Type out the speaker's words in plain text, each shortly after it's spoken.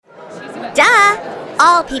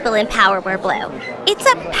all people in power wear blue. It's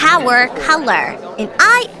a power color, and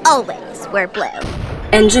I always wear blue.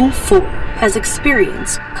 Engine 4 has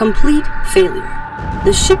experienced complete failure.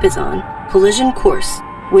 The ship is on collision course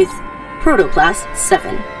with Protoplast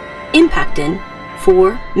 7. Impact in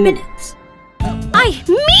 4 minutes. Ay,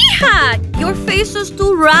 mija! Your face is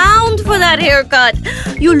too round for that haircut.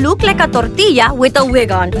 You look like a tortilla with a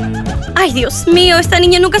wig on. Ay, Dios mío, esta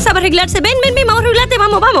niña nunca sabe arreglarse. Ven, vamos a arreglarte,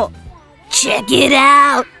 vamos. Check it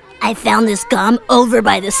out. I found this gum over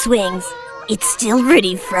by the swings. It's still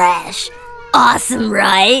pretty fresh. Awesome,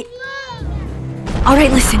 right? All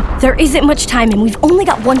right, listen, there isn't much time and we've only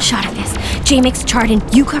got one shot at this. Jay makes a chart and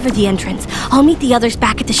you cover the entrance. I'll meet the others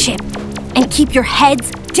back at the ship. And keep your heads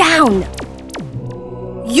down.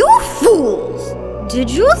 You fools! Did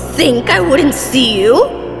you think I wouldn't see you?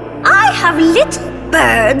 I have little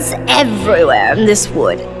birds everywhere in this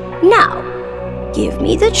wood. Now, give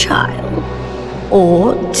me the child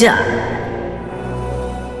or die.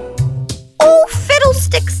 Oh,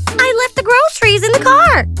 fiddlesticks! I left the groceries in the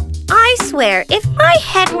car. I swear, if my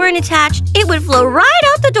head weren't attached, it would flow right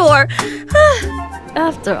out the door.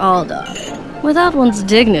 After all, darling, without one's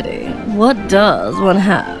dignity, what does one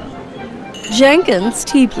have? Jenkins,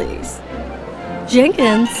 tea, please.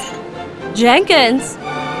 Jenkins!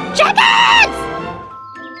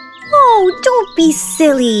 Oh, don't be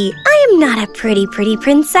silly. I am not a pretty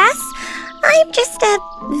princess. I'm just a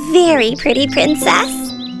very pretty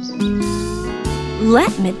princess.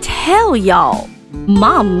 Let me tell y'all,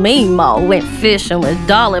 my Meemaw went fishing with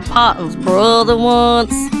Dolly Parton's brother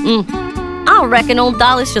once. I reckon old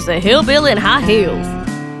Dolly's just a hillbilly in high heels.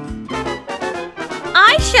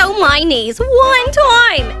 I show my niece one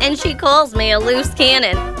time, and she calls me a loose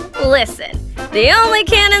cannon. Listen, the only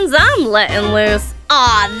cannons I'm letting loose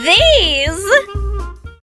are these.